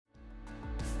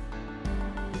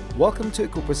Welcome to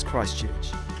Equippers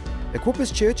Christchurch.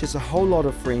 Equippers Church is a whole lot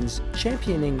of friends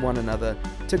championing one another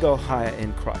to go higher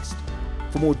in Christ.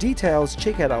 For more details,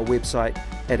 check out our website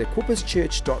at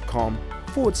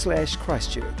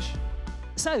equipperschurch.com/Christchurch.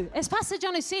 So, as Pastor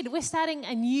John has said, we're starting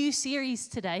a new series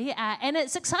today, and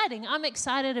it's exciting. I'm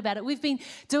excited about it. We've been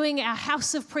doing our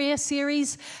House of Prayer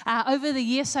series over the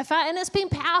year so far, and it's been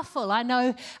powerful. I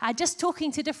know, just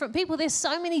talking to different people, there's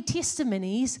so many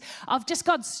testimonies of just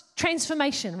God's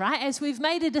transformation, right? As we've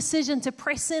made a decision to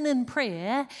press in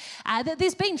prayer, that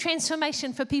there's been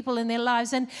transformation for people in their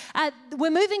lives, and we're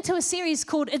moving to a series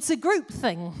called It's a Group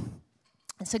Thing.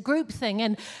 It's a group thing,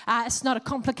 and it's not a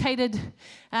complicated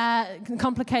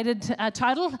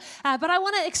title, but I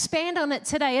want to expand on it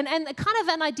today. And kind of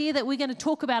an idea that we're going to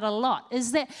talk about a lot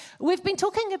is that we've been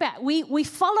talking about we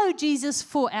follow Jesus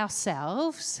for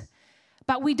ourselves,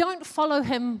 but we don't follow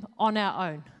him on our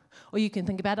own. Or you can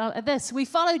think about it this: we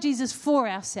follow Jesus for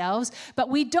ourselves, but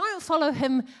we don't follow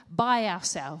him by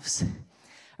ourselves.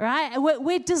 Right?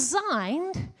 We're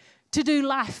designed to do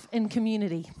life in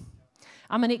community.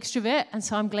 I'm an extrovert, and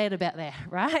so I'm glad about that,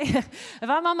 right? If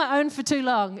I'm on my own for too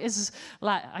long, it's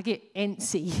like I get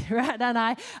antsy, right? And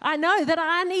I know that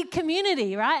I need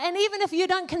community, right? And even if you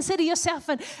don't consider yourself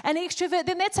an extrovert,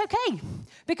 then that's okay,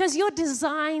 because you're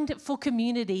designed for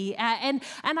community. And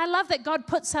I love that God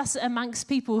puts us amongst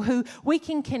people who we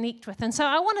can connect with. And so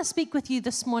I want to speak with you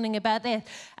this morning about that.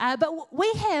 But we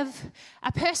have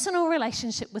a personal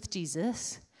relationship with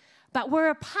Jesus, but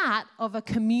we're a part of a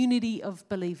community of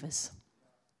believers.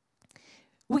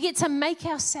 We get to make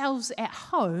ourselves at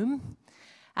home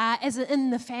as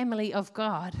in the family of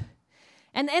God.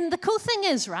 And the cool thing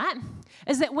is, right,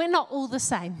 is that we're not all the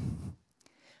same.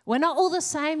 We're not all the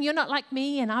same. You're not like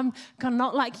me, and I'm kind of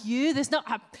not like you. There's not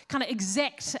a kind of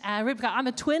exact replica. I'm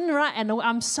a twin, right, and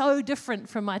I'm so different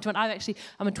from my twin. I'm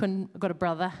a twin. I've got a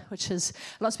brother, which is,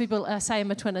 lots of people say I'm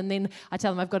a twin, and then I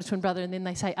tell them I've got a twin brother, and then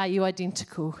they say, are you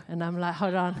identical? And I'm like,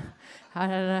 hold on, I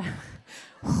don't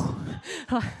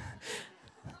know.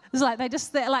 It's like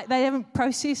they haven't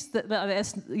processed that.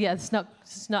 It's not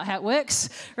how it works,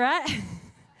 right?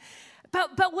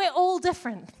 But we're all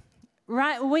different,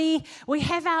 right? We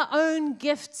have our own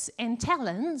gifts and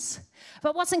talents.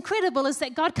 But what's incredible is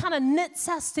that God kind of knits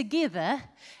us together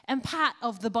and part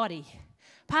of the body,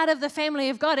 part of the family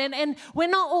of God. And we're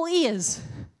not all ears,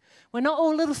 we're not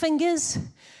all little fingers,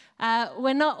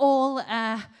 we're not all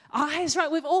eyes, right?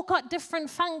 We've all got different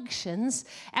functions,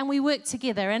 and we work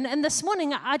together. And this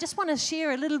morning, I just want to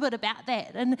share a little bit about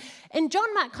that. And in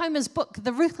John Mark Comer's book,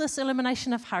 The Ruthless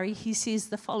Elimination of Hurry, he says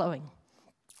the following: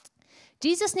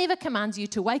 Jesus never commands you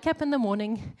to wake up in the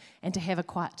morning and to have a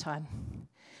quiet time,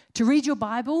 to read your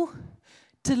Bible,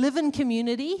 to live in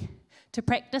community, to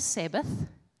practice Sabbath,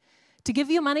 to give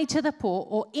your money to the poor,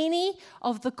 or any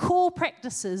of the core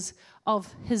practices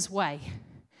of his way.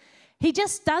 He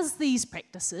just does these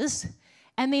practices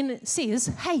and then says,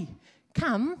 hey,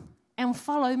 come and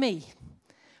follow me.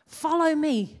 Follow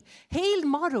me. He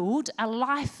modeled a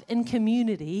life in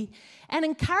community and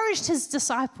encouraged his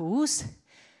disciples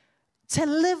to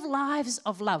live lives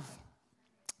of love.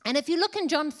 And if you look in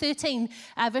John 13,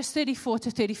 verse 34 to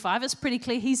 35, it's pretty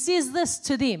clear. He says this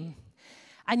to them: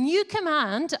 a new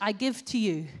command I give to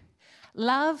you,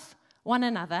 love one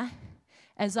another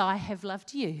as I have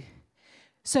loved you.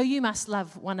 So you must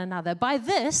love one another. By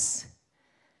this,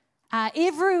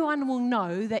 everyone will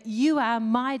know that you are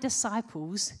my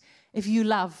disciples if you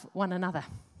love one another.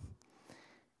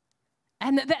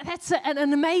 And that's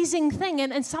an amazing thing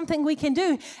and something we can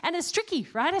do. And it's tricky,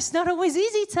 right? It's not always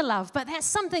easy to love, but that's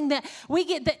something that we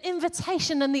get the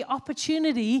invitation and the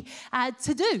opportunity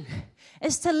to do,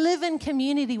 is to live in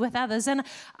community with others. And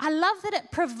I love that it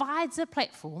provides a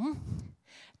platform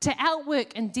to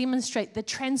outwork and demonstrate the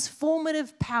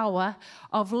transformative power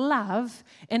of love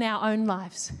in our own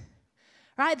lives,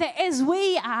 right? That as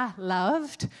we are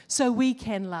loved, so we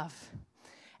can love.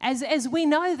 As we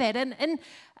know that. And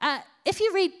if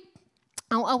you read,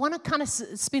 I want to kind of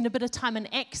spend a bit of time in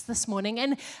Acts this morning.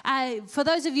 And for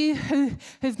those of you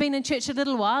who've been in church a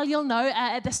little while, you'll know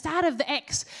at the start of the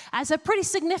Acts, it's a pretty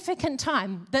significant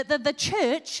time that the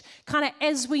church, kind of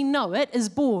as we know it, is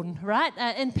born, right?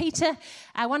 And Peter,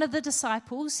 one of the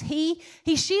disciples, he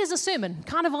shares a sermon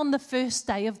kind of on the first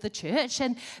day of the church.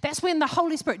 And that's when the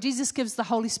Holy Spirit, Jesus gives the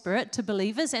Holy Spirit to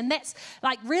believers. And that's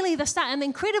like really the start. And the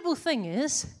incredible thing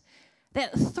is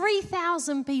that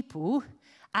 3,000 people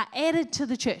are added to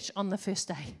the church on the first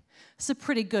day. It's a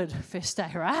pretty good first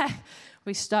day, right?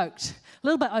 We're stoked. A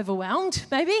little bit overwhelmed,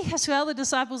 maybe, as well. The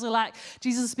disciples are like,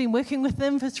 Jesus has been working with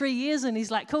them for 3 years, and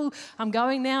he's like, cool, I'm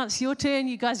going now. It's your turn.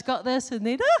 You guys got this. And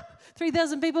then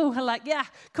 3,000 people are like, yeah,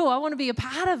 cool, I want to be a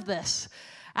part of this.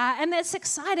 And that's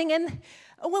exciting. And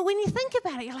well, when you think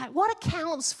about it, you're like, what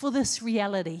accounts for this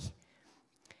reality?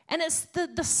 And it's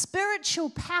the spiritual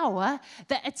power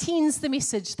that attends the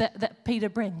message that Peter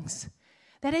brings.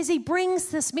 That as he brings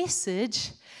this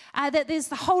message, that there's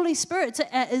the Holy Spirit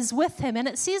is with him. And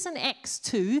it says in Acts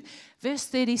 2, verse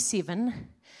 37,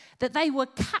 that they were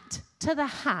cut to the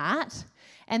heart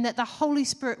and that the Holy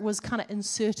Spirit was kind of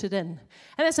inserted in.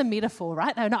 And that's a metaphor,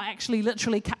 right? They're not actually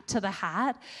literally cut to the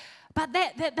heart. But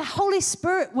that the Holy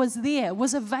Spirit was there,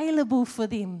 was available for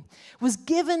them, was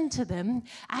given to them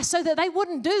so that they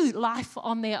wouldn't do life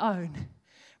on their own.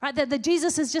 Right? That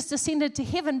Jesus has just ascended to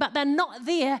heaven, but they're not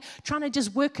there trying to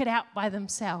just work it out by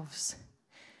themselves.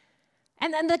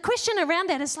 And the question around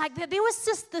that is like that there was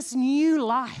just this new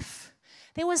life.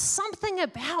 There was something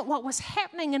about what was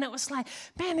happening, and it was like,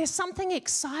 man, there's something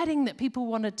exciting that people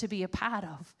wanted to be a part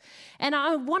of. And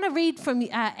I want to read from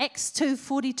Acts 2,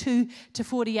 42 to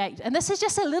 48. And this is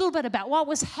just a little bit about what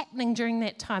was happening during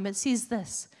that time. It says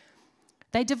this: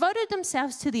 they devoted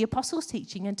themselves to the apostles'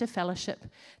 teaching and to fellowship,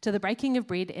 to the breaking of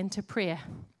bread and to prayer.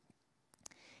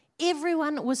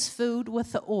 Everyone was filled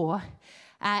with the awe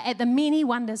at the many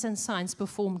wonders and signs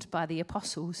performed by the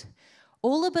apostles.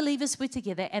 All the believers were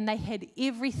together and they had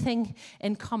everything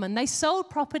in common. They sold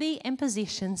property and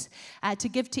possessions to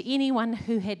give to anyone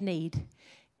who had need.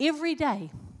 Every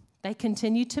day they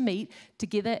continued to meet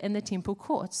together in the temple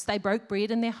courts. They broke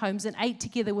bread in their homes and ate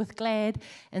together with glad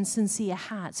and sincere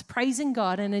hearts, praising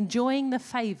God and enjoying the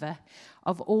favor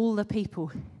of all the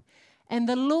people. And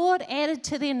the Lord added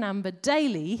to their number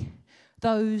daily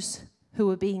those who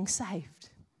were being saved.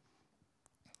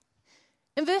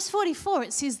 In verse 44,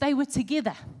 it says they were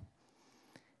together.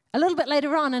 A little bit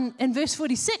later on, in verse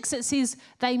 46, it says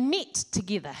they met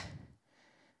together.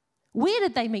 Where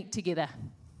did they meet together?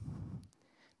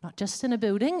 Not just in a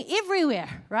building,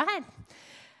 everywhere, right?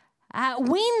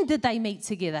 When did they meet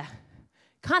together?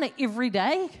 Kind of every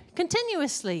day,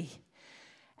 continuously.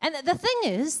 And the thing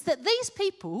is that these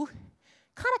people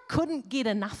kind of couldn't get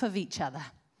enough of each other.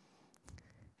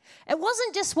 It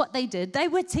wasn't just what they did. They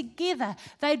were together.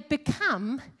 They'd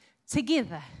become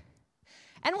together.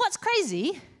 And what's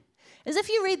crazy is if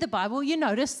you read the Bible, you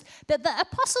notice that the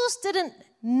apostles didn't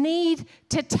need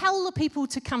to tell the people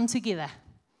to come together.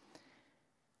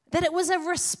 That it was a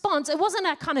response. It wasn't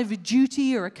a kind of a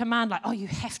duty or a command like, oh, you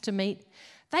have to meet.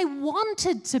 They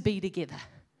wanted to be together.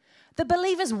 The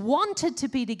believers wanted to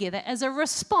be together as a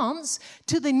response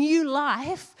to the new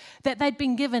life that they'd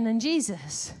been given in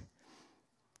Jesus.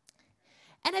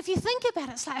 And if you think about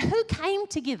it, it's like, who came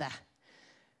together?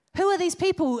 Who are these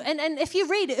people? And if you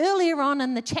read earlier on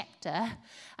in the chapter,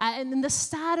 and in the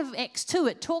start of Acts 2,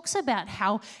 it talks about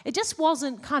how it just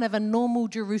wasn't kind of a normal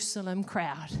Jerusalem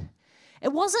crowd.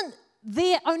 It wasn't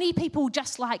there only people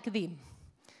just like them.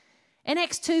 In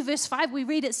Acts 2, verse 5, we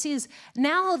read, it says,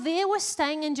 now there were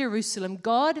staying in Jerusalem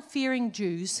God-fearing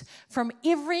Jews from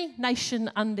every nation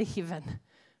under heaven.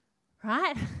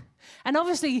 Right? And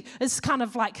obviously, it's kind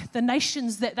of like the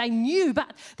nations that they knew,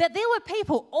 but that there were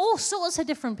people, all sorts of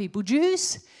different people,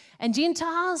 Jews and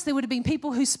Gentiles. There would have been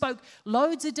people who spoke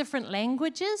loads of different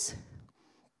languages.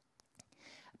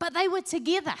 But they were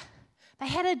together. They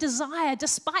had a desire,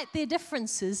 despite their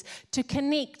differences, to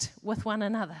connect with one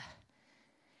another.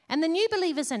 And the new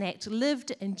believers in Acts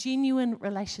lived in genuine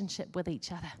relationship with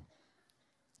each other.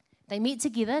 They met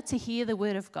together to hear the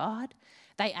word of God.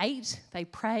 They ate, they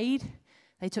prayed,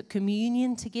 they took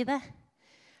communion together.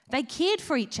 They cared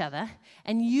for each other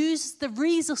and used the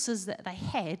resources that they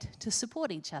had to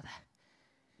support each other.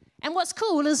 And what's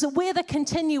cool is that we're the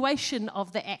continuation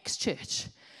of the Acts Church.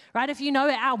 Right, if you know,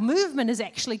 our movement is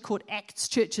actually called Acts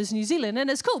Churches New Zealand, and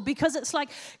it's cool because it's like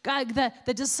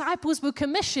the disciples were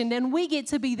commissioned and we get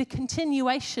to be the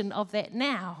continuation of that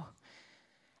now.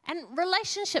 And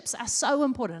relationships are so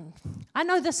important. I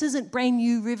know this isn't brand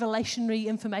new revelationary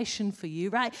information for you,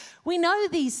 right? We know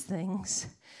these things,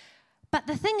 but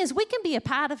the thing is we can be a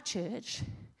part of church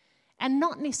and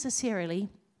not necessarily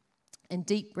in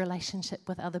deep relationship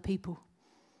with other people.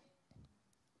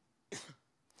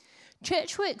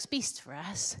 Church works best for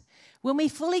us when we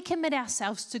fully commit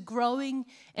ourselves to growing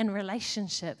in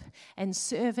relationship and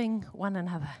serving one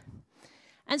another.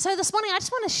 And so this morning, I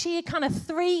just want to share kind of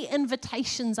 3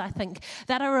 invitations, I think,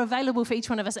 that are available for each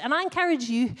one of us. And I encourage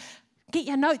you, get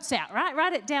your notes out, right?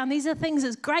 Write it down. These are things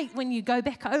that's great when you go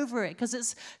back over it because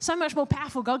it's so much more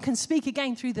powerful. God can speak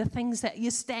again through the things that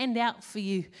you stand out for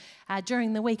you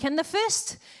during the week. And the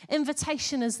first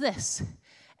invitation is this: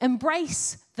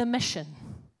 embrace the mission.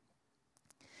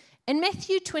 In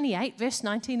Matthew 28, verse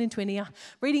 19 and 20,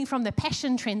 reading from the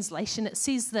Passion Translation, it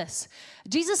says this.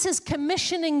 Jesus is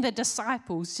commissioning the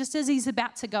disciples just as he's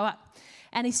about to go up.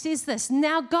 And he says this: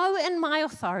 "Now go in my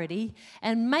authority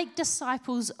and make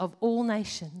disciples of all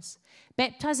nations,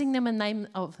 baptizing them in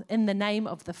the name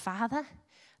of the Father,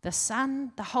 the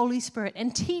Son, the Holy Spirit,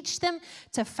 and teach them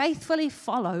to faithfully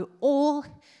follow all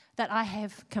that I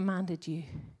have commanded you.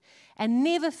 And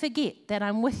never forget that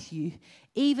I'm with you,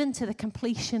 even to the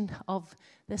completion of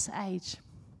this age."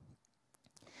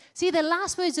 See, the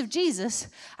last words of Jesus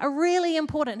are really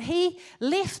important. He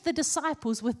left the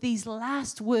disciples with these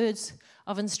last words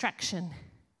of instruction.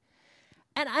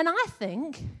 And I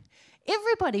think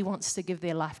everybody wants to give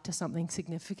their life to something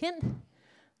significant,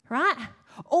 right?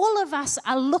 All of us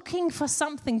are looking for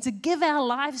something to give our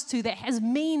lives to that has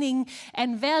meaning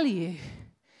and value.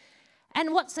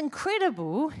 And what's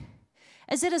incredible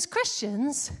is that as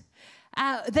Christians,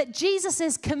 that Jesus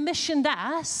has commissioned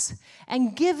us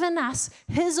and given us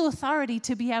his authority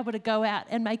to be able to go out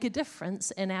and make a difference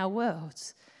in our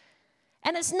world.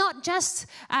 And it's not just,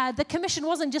 the commission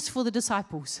wasn't just for the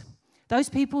disciples, those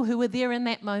people who were there in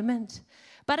that moment,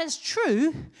 but it's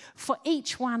true for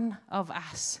each one of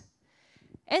us.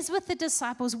 As with the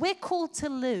disciples, we're called to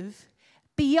live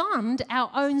beyond our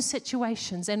own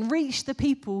situations and reach the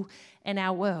people in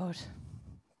our world.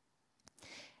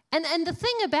 And the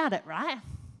thing about it, right,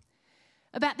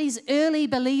 about these early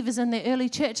believers in the early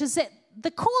church is that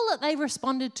the call that they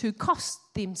responded to cost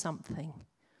them something.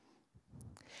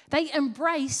 They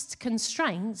embraced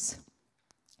constraints,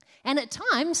 and at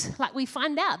times, like we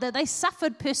find out, that they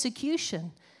suffered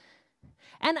persecution.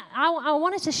 And I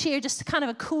wanted to share just kind of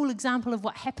a cool example of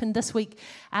what happened this week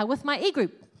with my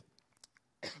e-group.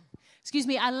 Excuse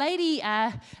me, a lady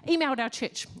emailed our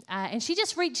church, and she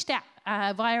just reached out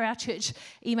via our church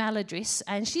email address,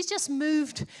 and she's just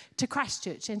moved to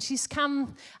Christchurch, and she's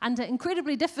come under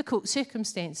incredibly difficult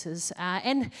circumstances,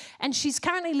 and she's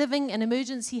currently living in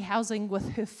emergency housing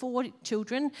with her 4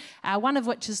 children, one of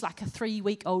which is like a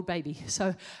 3-week-old baby,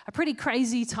 so a pretty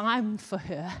crazy time for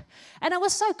her. And it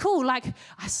was so cool. Like,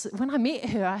 when I met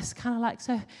her, I was kind of like,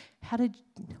 so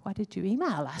why did you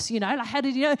email us? You know, like, how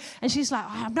did you know? And she's like,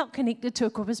 I'm not connected to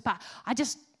Equippers, but I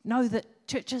just know that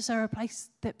churches are a place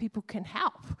that people can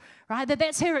help, right?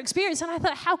 That's her experience. And I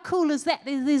thought, how cool is that?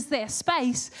 There's that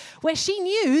space where she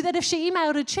knew that if she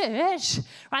emailed a church,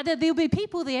 right, that there'll be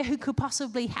people there who could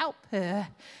possibly help her.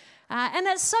 And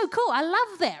it's so cool. I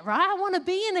love that, right? I want to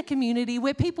be in a community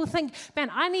where people think, man,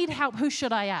 I need help. Who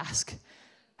should I ask?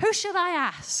 Who should I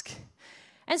ask?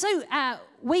 And so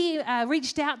we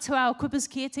reached out to our Equippers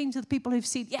care team, to the people who've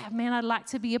said, yeah, man, I'd like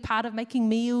to be a part of making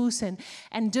meals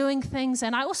and doing things.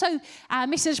 And I also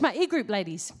messaged my e-group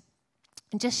ladies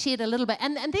and just shared a little bit.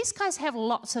 And these guys have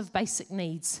lots of basic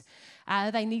needs.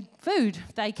 They need food.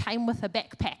 They came with a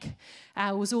backpack,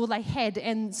 was all they had.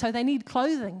 And so they need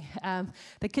clothing.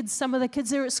 Some of the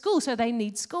kids are at school, so they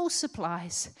need school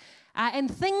supplies.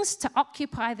 And things to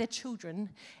occupy their children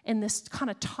in this kind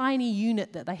of tiny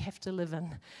unit that they have to live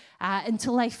in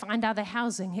until they find other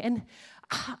housing. And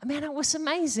man, it was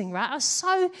amazing, right? I was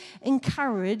so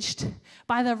encouraged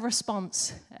by the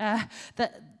response.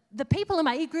 The people in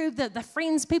my e-group, the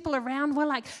friends, people around were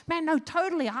like, man, no,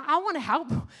 totally, I want to help.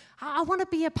 I want to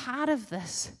be a part of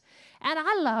this. And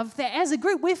I love that as a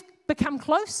group, we've become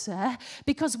closer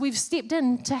because we've stepped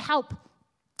in to help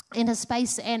in a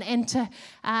space and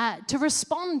to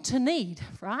respond to need,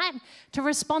 right? To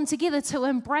respond together, to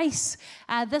embrace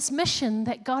this mission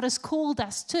that God has called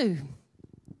us to.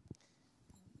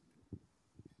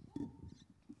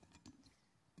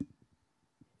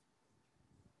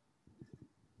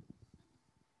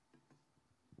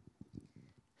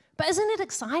 But isn't it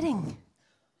exciting?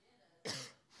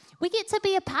 We get to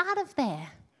be a part of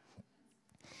that.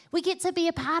 We get to be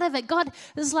a part of it. God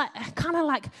is like, kind of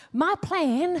like, my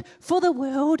plan for the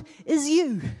world is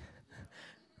you,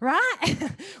 right?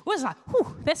 It was like,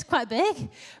 whew, that's quite big,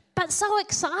 but so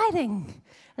exciting.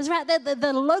 It's right that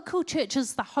the local church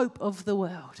is the hope of the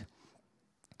world.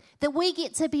 That we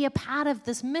get to be a part of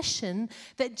this mission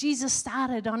that Jesus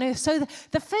started on earth. So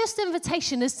the first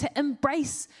invitation is to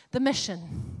embrace the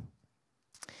mission.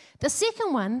 The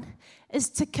second one is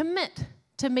to commit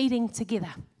to meeting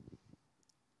together.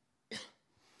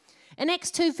 In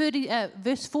Acts 2,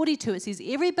 verse 42, it says,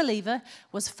 every believer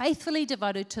was faithfully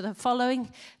devoted to the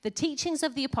following the teachings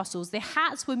of the apostles. Their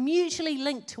hearts were mutually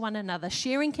linked to one another,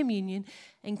 sharing communion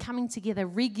and coming together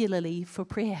regularly for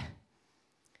prayer.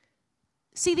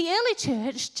 See, the early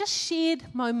church just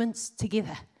shared moments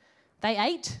together. They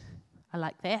ate, I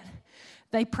like that.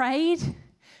 They prayed,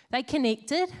 they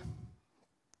connected.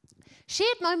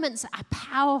 Shared moments are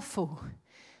powerful.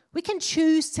 We can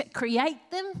choose to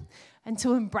create them and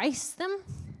to embrace them.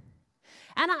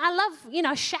 And I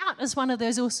love, Shout is one of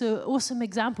those also awesome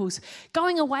examples.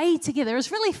 Going away together is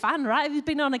really fun, right? You've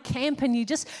been on a camp and you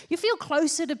feel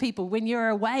closer to people when you're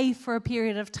away for a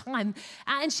period of time.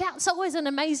 And Shout's always an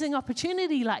amazing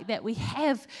opportunity like that we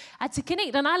have to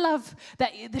connect. And I love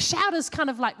that the Shout is kind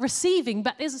of like receiving,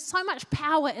 but there's so much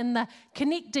power in the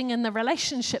connecting and the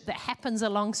relationship that happens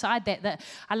alongside that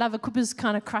I love. Equippers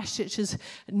kind of Christchurch's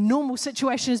normal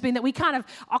situation has been that we kind of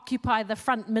occupy the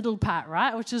front middle part,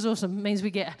 right? Which is awesome. It means we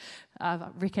get, I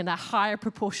reckon, a higher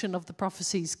proportion of the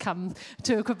prophecies come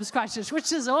to Equippers Christchurch,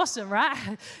 which is awesome,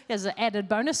 right? There's an added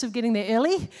bonus of getting there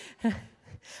early.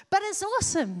 But it's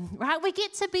awesome, right? We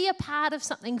get to be a part of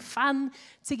something fun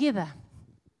together.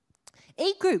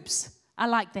 E-groups are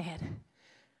like that,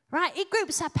 right?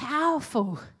 E-groups are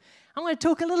powerful. I'm going to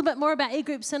talk a little bit more about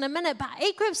e-groups in a minute, but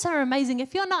e-groups are amazing.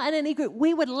 If you're not in an e-group,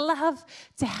 we would love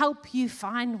to help you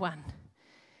find one.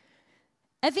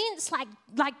 Events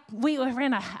like we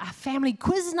ran a family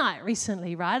quiz night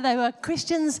recently, right? They were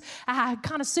questions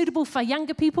kind of suitable for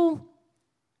younger people.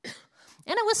 And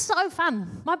it was so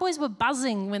fun. My boys were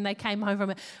buzzing when they came home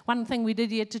from it. One thing we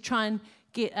did, you had to try and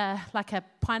get like a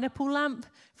pineapple lump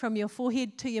from your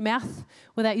forehead to your mouth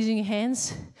without using your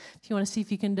hands. If you want to see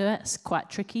if you can do it, it's quite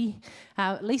tricky.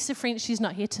 Lisa French, she's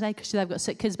not here today because they've got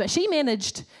sick kids, but she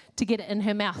managed to get it in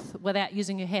her mouth without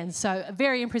using her hands. So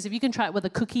very impressive. You can try it with a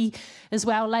cookie as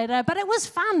well later. But it was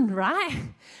fun, right?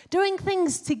 Doing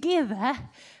things together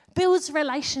builds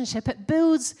relationship. It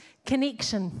builds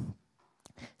connection.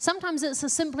 Sometimes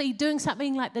it's simply doing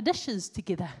something like the dishes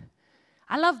together.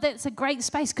 I love that it's a great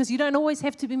space because you don't always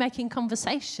have to be making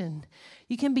conversation.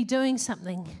 You can be doing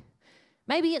something.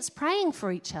 Maybe it's praying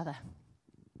for each other,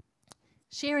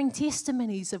 sharing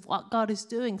testimonies of what God is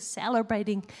doing,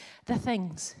 celebrating the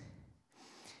things.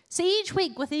 See, each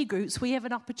week with e-groups, we have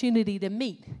an opportunity to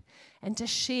meet and to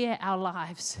share our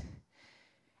lives.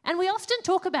 And we often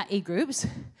talk about e-groups,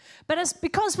 but it's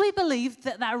because we believe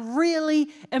that they're really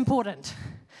important.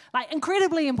 Like,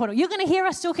 incredibly important. You're going to hear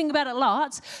us talking about it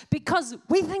lots because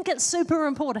we think it's super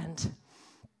important.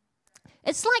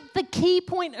 It's like the key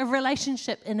point of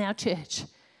relationship in our church.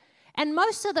 And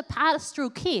most of the pastoral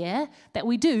care that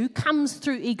we do comes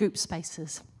through e-group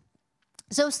spaces.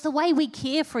 So it's the way we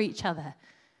care for each other.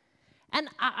 And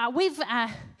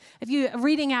if you're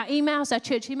reading our emails, our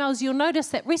church emails, you'll notice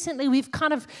that recently we've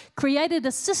kind of created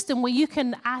a system where you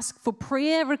can ask for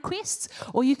prayer requests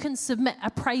or you can submit a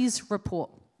praise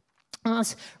report.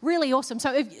 It's really awesome.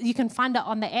 So if you can find it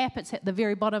on the app. It's at the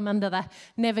very bottom under the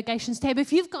navigations tab.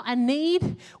 If you've got a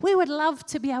need, we would love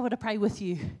to be able to pray with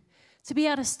you, to be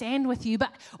able to stand with you.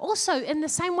 But also in the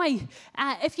same way,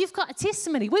 if you've got a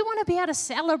testimony, we want to be able to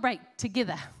celebrate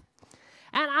together.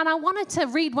 And I wanted to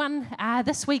read one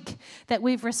this week that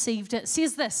we've received. It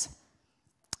says this: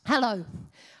 hello.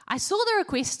 I saw the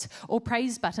request or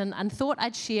praise button and thought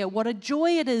I'd share what a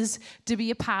joy it is to be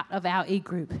a part of our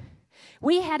e-group.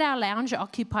 We had our lounge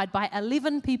occupied by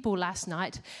 11 people last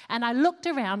night, and I looked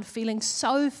around feeling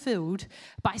so filled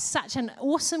by such an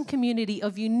awesome community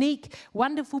of unique,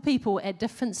 wonderful people at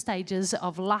different stages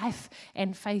of life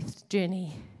and faith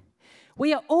journey.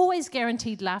 We are always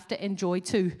guaranteed laughter and joy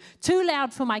too. Too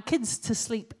loud for my kids to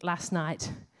sleep last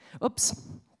night. Oops.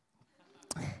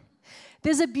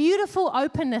 There's a beautiful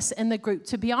openness in the group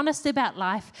to be honest about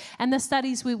life and the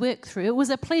studies we work through. It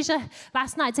was a pleasure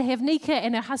last night to have Nika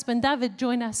and her husband David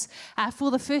join us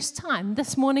for the first time.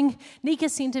 This morning, Nika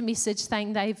sent a message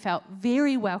saying they felt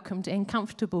very welcomed and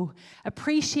comfortable,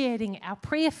 appreciating our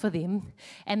prayer for them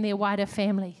and their wider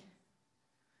family.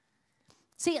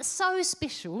 See, it's so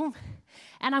special,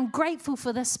 and I'm grateful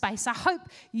for this space. I hope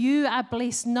you are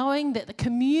blessed knowing that the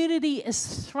community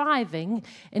is thriving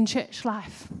in church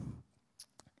life.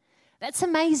 That's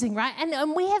amazing, right?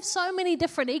 And we have so many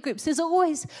different e-groups. There's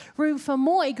always room for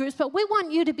more e-groups, but we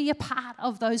want you to be a part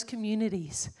of those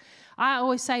communities. I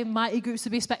always say my e-group's the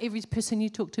best, but every person you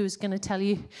talk to is going to tell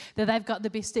you that they've got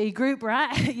the best e-group,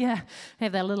 right? Yeah,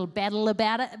 have that little battle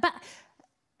about it. But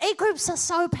e-groups are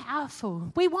so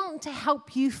powerful. We want to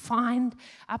help you find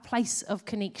a place of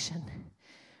connection.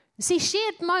 See,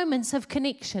 shared moments of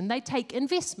connection, they take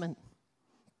investment.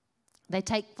 They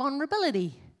take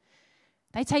vulnerability.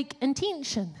 They take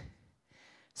intention.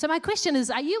 So my question is,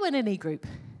 are you in any group?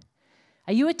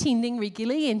 Are you attending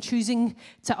regularly and choosing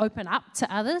to open up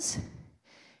to others?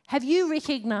 Have you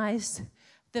recognized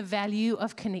the value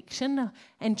of connection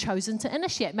and chosen to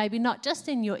initiate? Maybe not just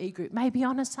in your e-group, maybe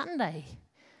on a Sunday.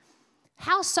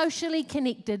 How socially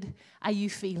connected are you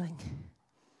feeling?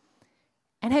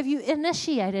 And have you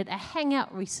initiated a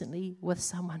hangout recently with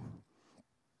someone?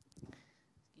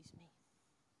 Excuse me.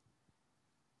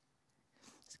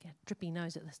 Just got a drippy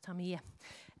nose at this time of year.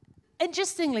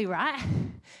 Interestingly, right,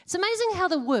 it's amazing how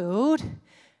the world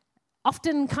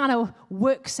often kind of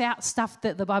works out stuff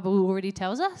that the Bible already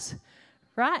tells us,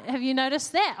 right? Have you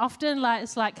noticed that? Often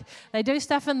it's like they do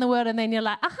stuff in the world and then you're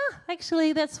like,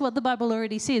 actually that's what the Bible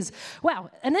already says. Well,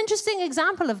 an interesting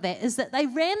example of that is that they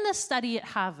ran this study at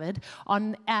Harvard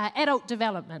on adult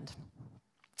development.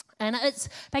 And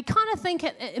they kind of think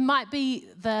it might be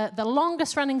the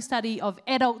longest running study of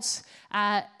adults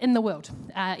in the world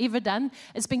ever done.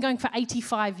 It's been going for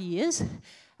 85 years.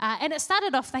 And it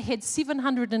started off, they had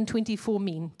 724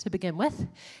 men to begin with.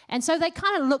 And so they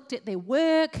kind of looked at their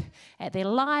work, at their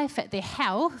life, at their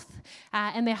health,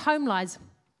 and their home lives.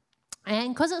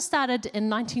 And because it started in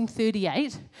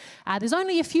 1938, there's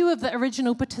only a few of the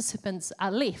original participants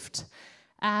are left.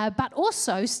 But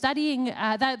also studying,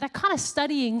 they're kind of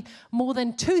studying more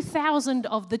than 2,000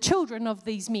 of the children of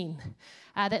these men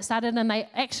that started, and they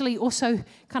actually also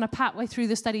kind of partway through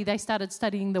the study, they started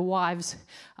studying the wives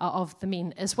of the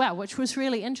men as well, which was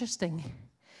really interesting.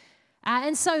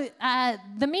 And so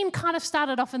the men kind of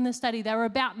started off in the study, they were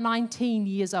about 19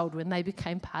 years old when they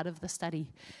became part of the study.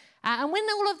 And when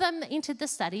all of them entered the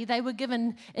study, they were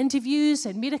given interviews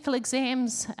and medical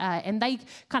exams, and they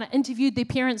kind of interviewed their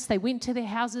parents. They went to their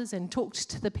houses and talked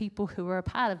to the people who were a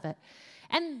part of it.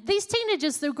 And these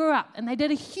teenagers, they grew up, and they did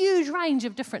a huge range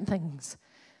of different things.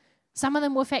 Some of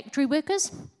them were factory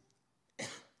workers.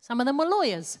 Some of them were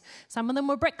lawyers. Some of them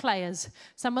were bricklayers.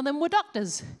 Some of them were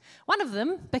doctors. One of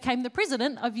them became the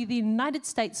president of the United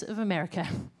States of America,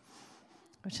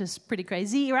 which is pretty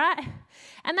crazy, right?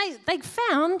 And they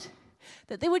found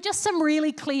that there were just some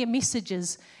really clear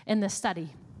messages in the study.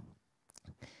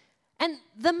 And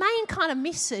the main kind of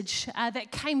message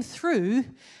that came through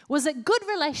was that good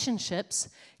relationships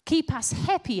keep us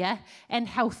happier and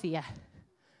healthier.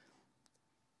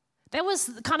 That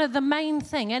was kind of the main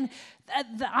thing. And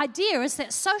the idea is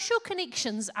that social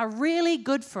connections are really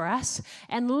good for us,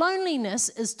 and loneliness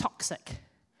is toxic.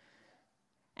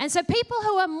 And so people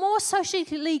who are more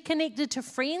socially connected to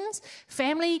friends,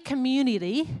 family,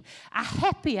 community are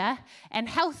happier and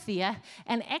healthier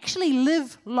and actually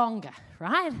live longer,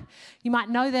 right? You might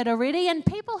know that already. And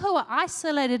people who are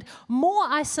isolated, more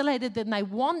isolated than they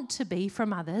want to be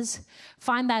from others,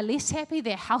 find they're less happy,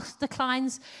 their health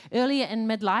declines earlier in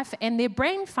midlife, and their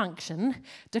brain function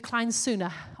declines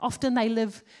sooner. Often they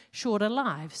live shorter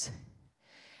lives.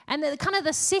 And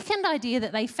the second idea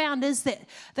that they found is that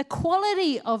the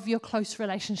quality of your close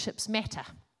relationships matter.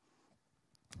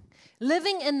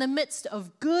 Living in the midst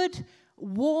of good,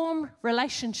 warm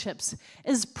relationships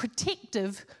is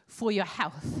protective for your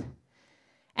health.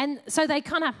 And so they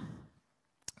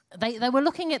were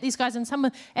looking at these guys,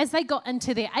 and as they got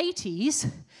into their 80s,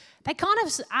 they kind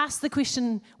of asked the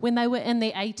question when they were in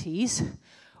their 80s,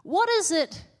 what is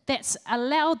it that's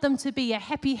allowed them to be a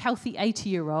happy, healthy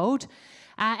 80-year-old?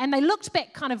 And they looked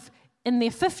back kind of in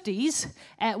their 50s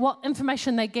at what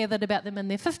information they gathered about them in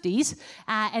their 50s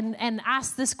and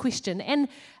asked this question. And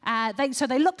so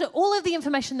they looked at all of the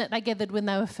information that they gathered when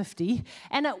they were 50,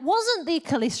 and it wasn't their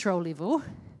cholesterol level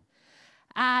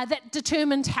that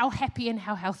determined how happy and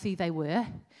how healthy they were.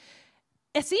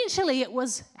 Essentially, it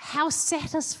was how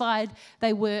satisfied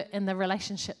they were in the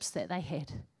relationships that they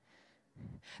had.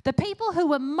 The people who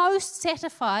were most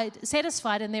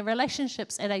satisfied in their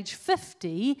relationships at age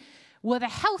 50 were the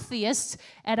healthiest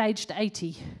at age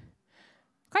 80.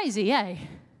 Crazy, eh?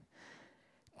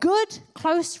 Good,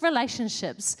 close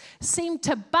relationships seem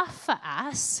to buffer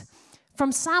us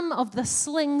from some of the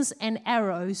slings and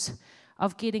arrows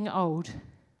of getting old.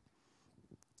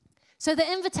 So the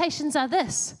invitations are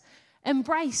this: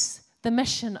 embrace the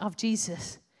mission of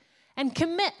Jesus and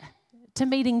commit to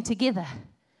meeting together.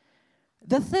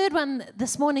 The third one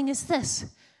this morning is this: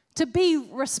 to be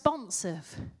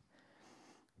responsive.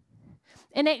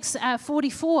 In Acts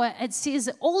 44, it says,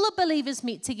 all the believers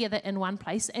met together in one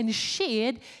place and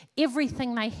shared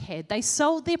everything they had. They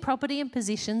sold their property and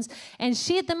possessions and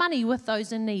shared the money with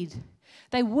those in need.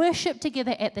 They worshipped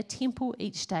together at the temple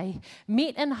each day,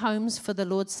 met in homes for the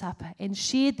Lord's Supper, and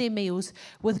shared their meals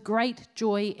with great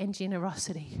joy and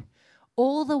generosity,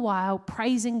 all the while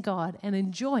praising God and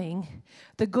enjoying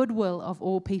the goodwill of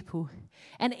all people.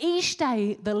 And each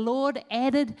day the Lord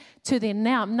added to their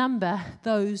number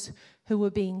those who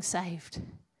were being saved.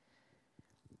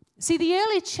 See, the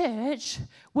early church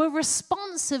were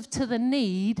responsive to the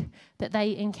need that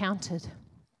they encountered.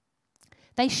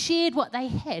 They shared what they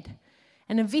had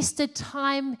and invested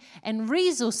time and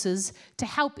resources to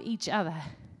help each other.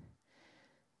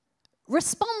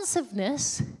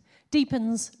 Responsiveness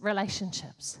deepens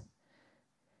relationships.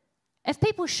 If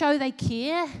people show they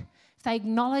care, if they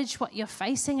acknowledge what you're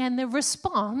facing and they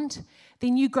respond,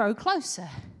 then you grow closer.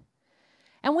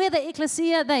 And where the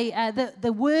ecclesia,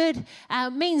 the word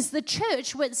means the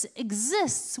church, which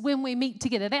exists when we meet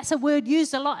together. That's a word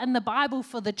used a lot in the Bible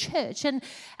for the church. And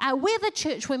we're the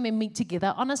church when we meet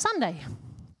together on a Sunday.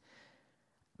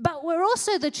 But we're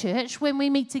also the church when we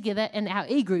meet together in our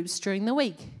e-groups during the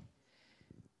week.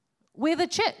 We're the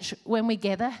church when we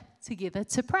gather together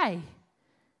to pray.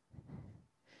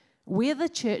 We're the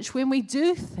church when we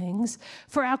do things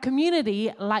for our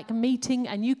community, like meeting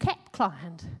a new CAP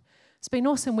client. It's been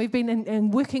awesome. We've been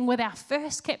working with our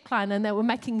first CAP client, and they were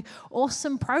making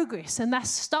awesome progress, and they're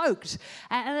stoked.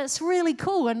 And it's really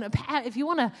cool. And if you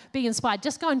want to be inspired,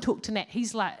 just go and talk to Nat.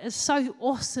 He's like, it's so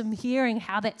awesome hearing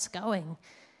how that's going.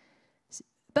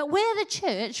 But we're the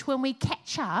church when we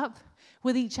catch up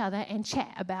with each other and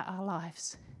chat about our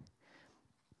lives.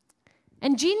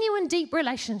 And genuine, deep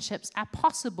relationships are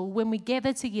possible when we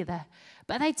gather together,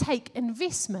 but they take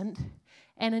investment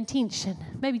and intention.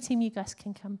 Maybe, team, you guys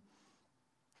can come.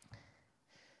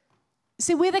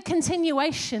 See, we're the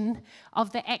continuation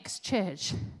of the Acts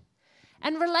church,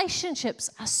 and relationships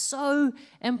are so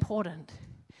important.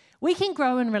 We can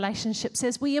grow in relationships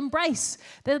as we embrace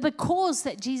the cause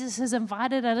that Jesus has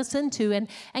invited us into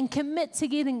and commit to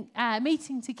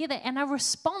meeting together and are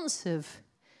responsive,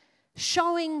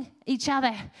 showing each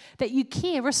other that you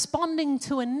care, responding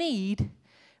to a need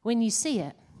when you see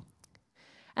it.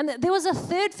 And there was a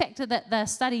third factor that the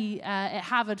study at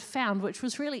Harvard found, which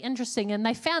was really interesting, and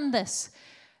they found this,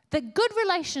 that good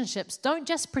relationships don't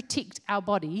just protect our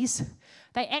bodies,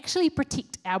 they actually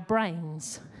protect our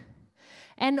brains.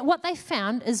 And what they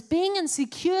found is being in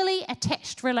securely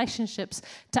attached relationships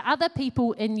to other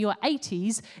people in your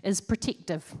 80s is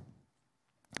protective.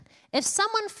 If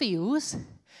someone feels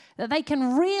that they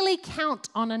can really count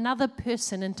on another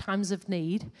person in times of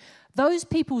need, those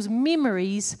people's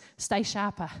memories stay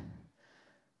sharper.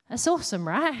 That's awesome,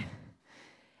 right?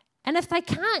 And if they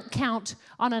can't count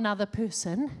on another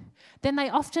person, then they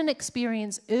often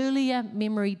experience earlier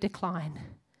memory decline.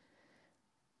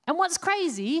 And what's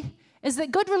crazy is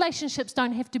that good relationships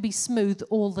don't have to be smooth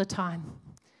all the time.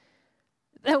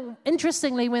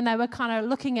 Interestingly, when they were kind of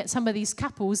looking at some of these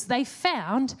couples, they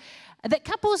found that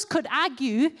couples could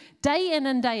argue day in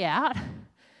and day out,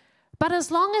 but as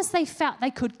long as they felt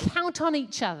they could count on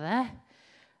each other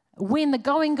when the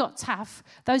going got tough,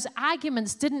 those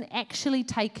arguments didn't actually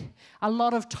take a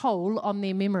lot of toll on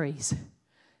their memories.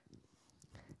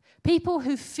 People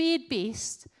who fared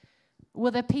best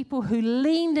were the people who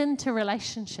leaned into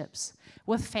relationships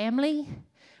with family,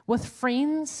 with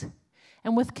friends,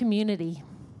 and with community.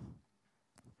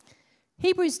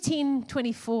 Hebrews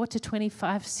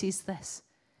 10:24-25 says this: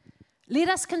 "Let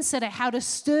us consider how to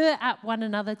stir up one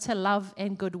another to love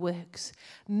and good works,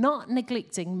 not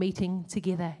neglecting meeting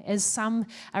together, as some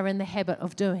are in the habit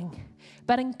of doing,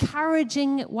 but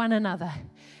encouraging one another,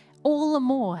 all the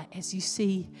more as you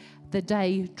see the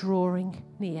day drawing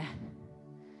near."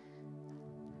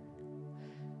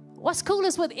 What's cool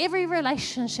is with every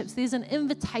relationship, there's an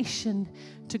invitation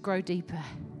to grow deeper,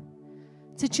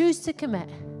 to choose to commit,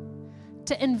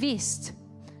 to invest,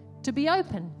 to be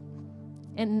open,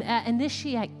 and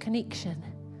initiate connection.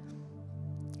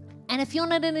 And if you're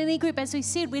not in any group, as we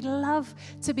said, we'd love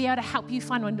to be able to help you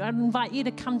find one. I'd invite you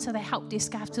to come to the help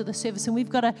desk after the service, and we've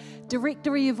got a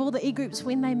directory of all the e-groups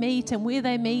when they meet and where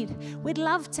they meet. We'd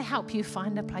love to help you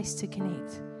find a place to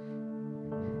connect.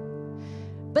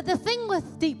 But the thing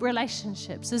with deep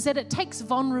relationships is that it takes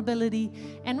vulnerability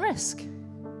and risk. You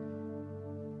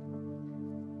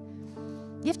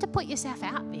have to put yourself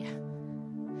out there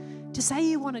to say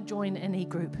you want to join an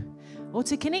e-group or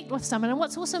to connect with someone. And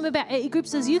what's awesome about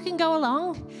e-groups is you can go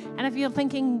along, and if you're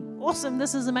thinking, awesome,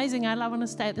 this is amazing, I want to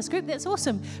stay at this group, that's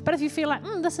awesome. But if you feel like,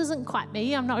 this isn't quite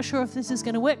me, I'm not sure if this is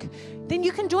going to work, then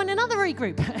you can join another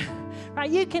e-group. Right?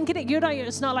 You can connect.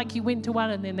 It's not like you went to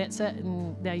one and then that's it,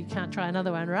 and now you can't try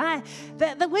another one, right?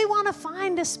 That we want to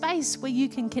find a space where you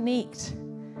can connect.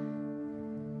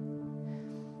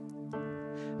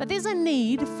 But there's a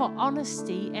need for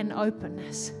honesty and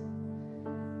openness.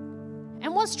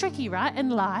 And what's tricky, right, in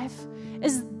life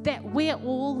is that we're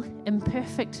all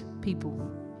imperfect people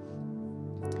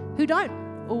who don't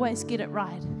always get it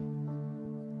right.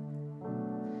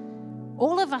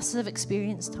 All of us have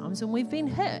experienced times when we've been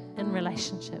hurt in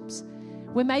relationships,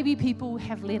 where maybe people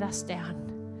have let us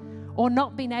down or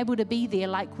not been able to be there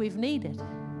like we've needed.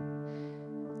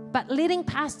 But letting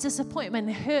past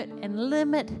disappointment hurt and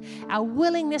limit our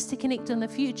willingness to connect in the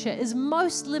future is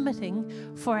most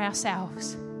limiting for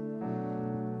ourselves.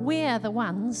 We're the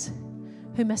ones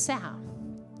who miss out.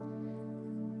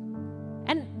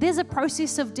 And there's a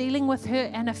process of dealing with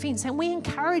hurt and offense. And we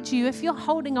encourage you, if you're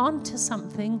holding on to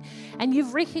something and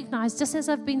you've recognized, just as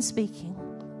I've been speaking,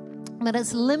 that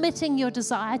it's limiting your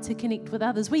desire to connect with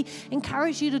others, we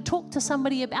encourage you to talk to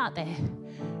somebody about that.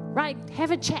 Right?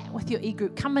 Have a chat with your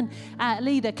e-group. Come and,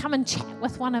 leader, come and chat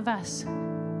with one of us.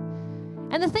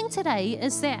 And the thing today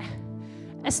is that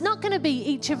it's not going to be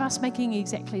each of us making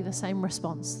exactly the same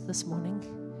response this morning.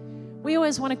 We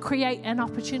always want to create an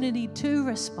opportunity to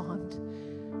respond.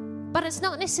 But it's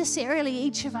not necessarily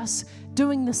each of us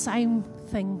doing the same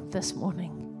thing this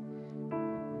morning.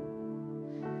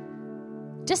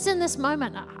 Just in this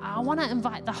moment, I want to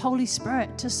invite the Holy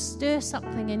Spirit to stir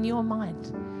something in your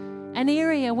mind. An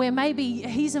area where maybe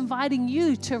He's inviting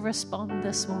you to respond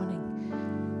this morning.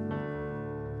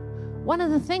 One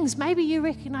of the things, maybe you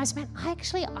recognize, man,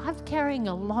 I'm carrying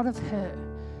a lot of hurt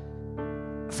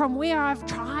from where I've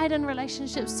tried in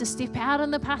relationships to step out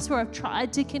in the past, where I've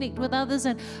tried to connect with others,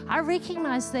 and I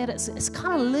recognize that it's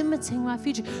kind of limiting my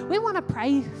future. We want to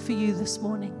pray for you this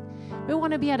morning. We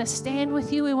want to be able to stand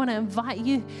with you. We want to invite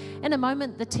you. In a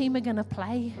moment, the team are going to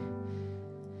play.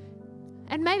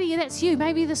 And maybe that's you.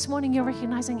 Maybe this morning you're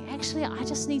recognizing, actually, I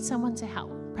just need someone to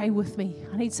help pray with me.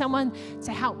 I need someone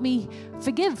to help me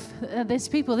forgive these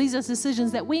people. These are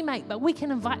decisions that we make, but we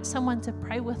can invite someone to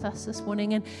pray with us this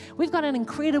morning. And we've got an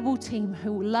incredible team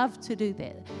who will love to do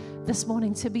that this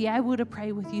morning, to be able to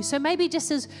pray with you. So maybe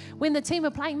just as when the team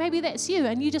are playing, maybe that's you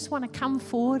and you just want to come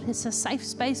forward. It's a safe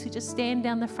space. We just stand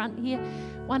down the front here.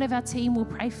 One of our team will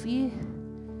pray for you.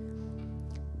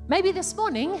 Maybe this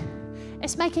morning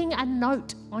it's making a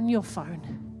note on your phone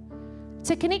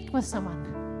to connect with someone.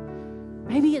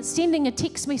 Maybe it's sending a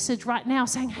text message right now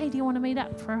saying, hey, do you want to meet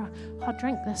up for a hot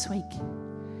drink this week?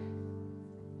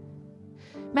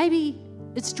 Maybe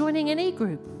it's joining an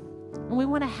e-group, and we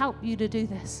want to help you to do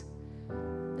this.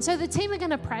 So the team are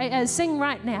going to sing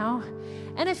right now,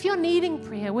 and if you're needing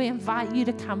prayer, we invite you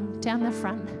to come down the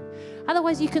front.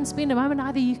 Otherwise, you can spend a moment,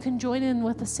 either you can join in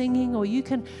with the singing, or you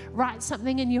can write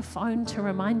something in your phone to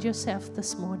remind yourself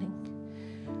this morning.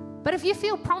 But if you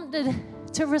feel prompted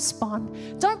to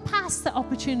respond, don't pass the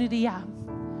opportunity up.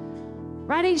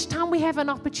 Right? Each time we have an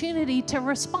opportunity to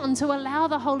respond, to allow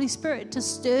the Holy Spirit to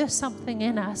stir something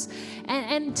in us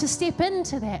and to step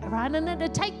into that, right? And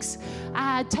it takes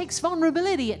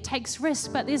vulnerability, it takes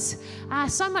risk, but there's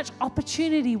so much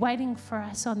opportunity waiting for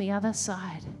us on the other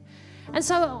side. And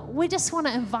so we just want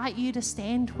to invite you to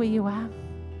stand where you are.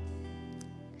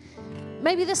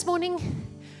 Maybe this morning,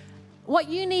 what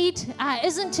you need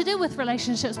isn't to do with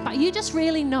relationships, but you just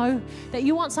really know that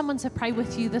you want someone to pray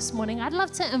with you this morning. I'd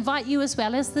love to invite you as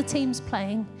well, as the team's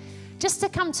playing, just to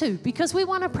come too, because we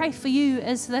want to pray for you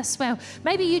as well.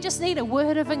 Maybe you just need a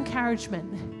word of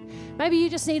encouragement. Maybe you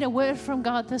just need a word from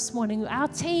God this morning. Our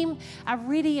team are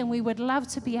ready, and we would love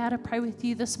to be able to pray with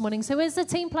you this morning. So as the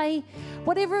team play,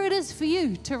 whatever it is for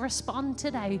you to respond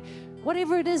today,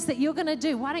 whatever it is that you're going to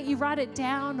do, why don't you write it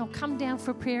down or come down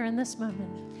for prayer in this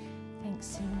moment?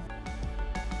 Thanks, team.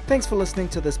 Thanks for listening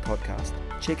to this podcast.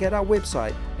 Check out our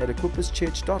website at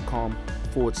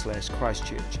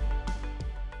equipuschurch.com/Christchurch.